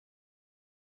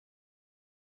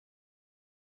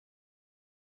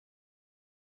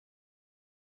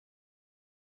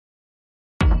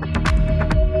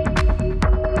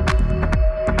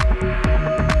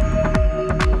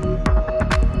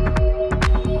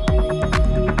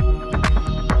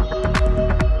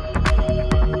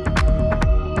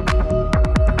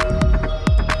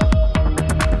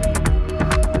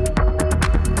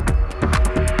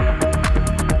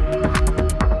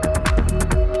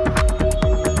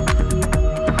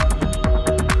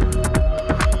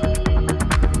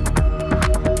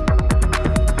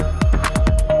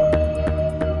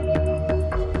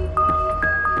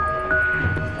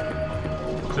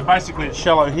basically it's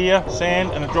shallow here,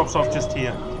 sand, and it drops off just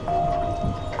here.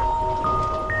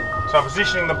 So I'm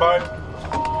positioning the boat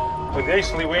with the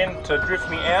easterly wind to drift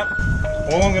me out.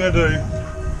 All I'm going to do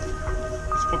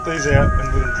is put these out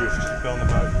and let them drift, go on the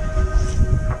boat.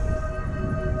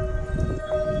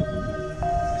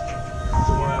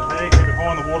 So one out there, keep it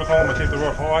high in the water column and keep the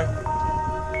rod high.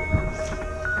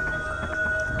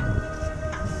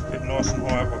 Keep it nice and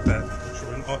high up like that. Make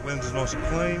sure the lens is nice and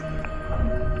clean.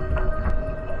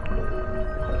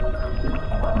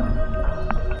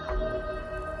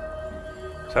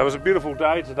 So it was a beautiful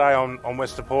day today on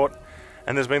Western Port,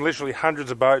 and there's been literally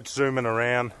hundreds of boats zooming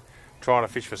around trying to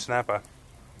fish for snapper.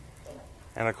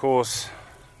 And of course,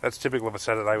 that's typical of a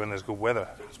Saturday when there's good weather,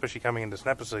 especially coming into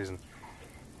snapper season.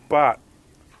 But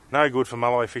no good for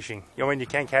mulloway fishing. I mean, you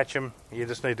can catch them, you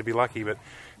just need to be lucky. But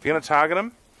if you're going to target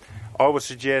them, I would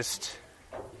suggest,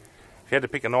 if you had to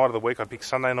pick a night of the week, I'd pick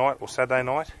Sunday night or Saturday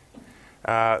night,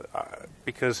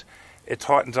 because it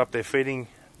tightens up their feeding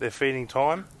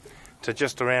time to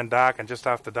just around dark and just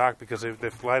after dark, because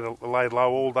they've laid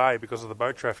low all day because of the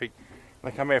boat traffic.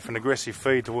 And they come out for an aggressive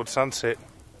feed towards sunset.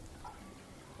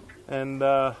 And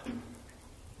that's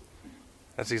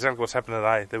exactly what's happened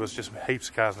today. There was just heaps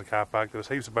of cars in the car park. There was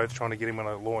heaps of boats trying to get in when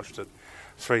I launched at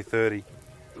 3:30.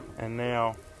 And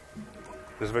now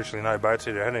there's virtually no boats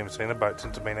here. I haven't even seen a boat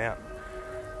since I've been out.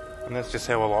 And that's just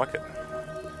how I like it.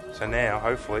 So now,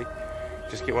 hopefully,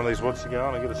 just get one of these rods to go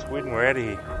on and get a squid and we're out of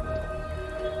here.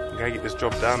 Go get this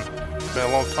job done. It's been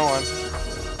a long time.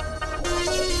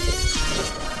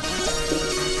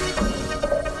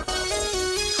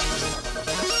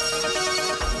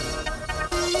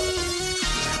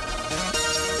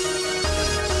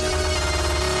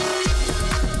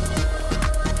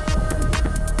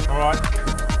 Alright.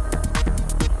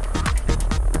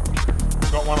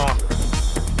 Got one on.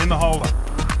 In the holder.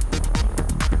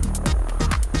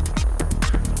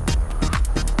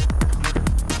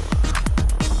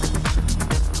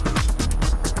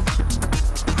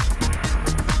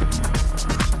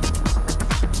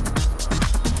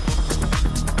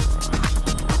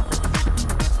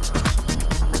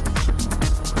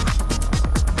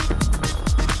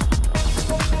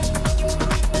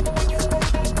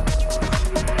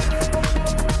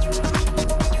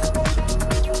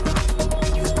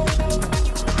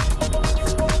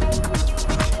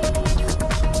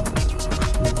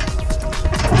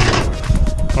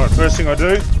 First thing I do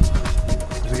is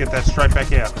I get that straight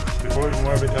back out before I even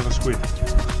worry about the other squid.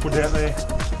 Put it out there.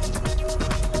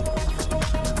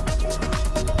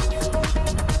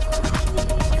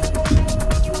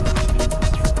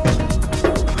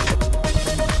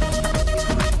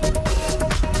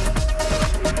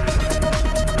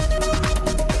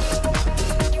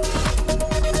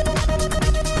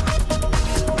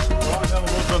 Right, now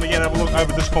we're going to again have a look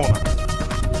over this corner.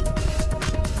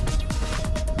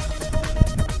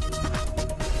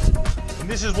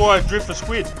 This is why I drift for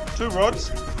squid. 2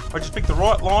 rods. I just pick the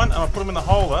right line and I put them in the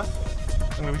holder.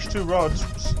 I'm going to fish 2 rods,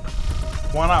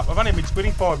 one up. I've only been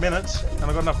squidding 5 minutes and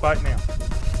I've got enough bait now.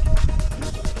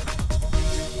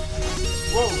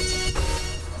 Whoa!